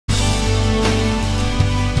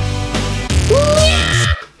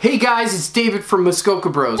Hey guys, it's David from Muskoka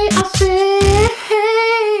Bros.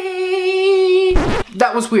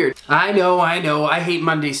 That was weird. I know, I hate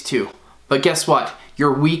Mondays too. But guess what?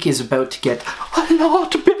 Your week is about to get a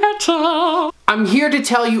lot better. I'm here to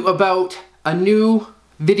tell you about a new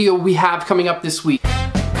video we have coming up this week.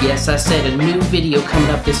 Yes, I said a new video coming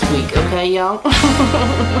up this week, okay y'all?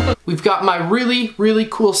 We've got my really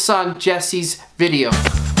cool son, Jesse's video.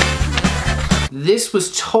 This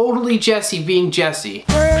was totally Jesse being Jesse.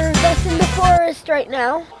 We're just in the forest right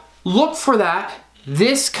now. Look for that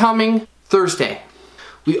this coming Thursday.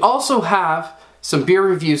 We also have some beer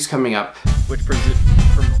reviews coming up. Which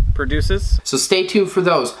produces? So stay tuned for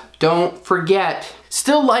those. Don't forget,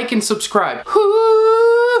 still like and subscribe.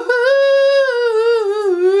 Woo-hoo!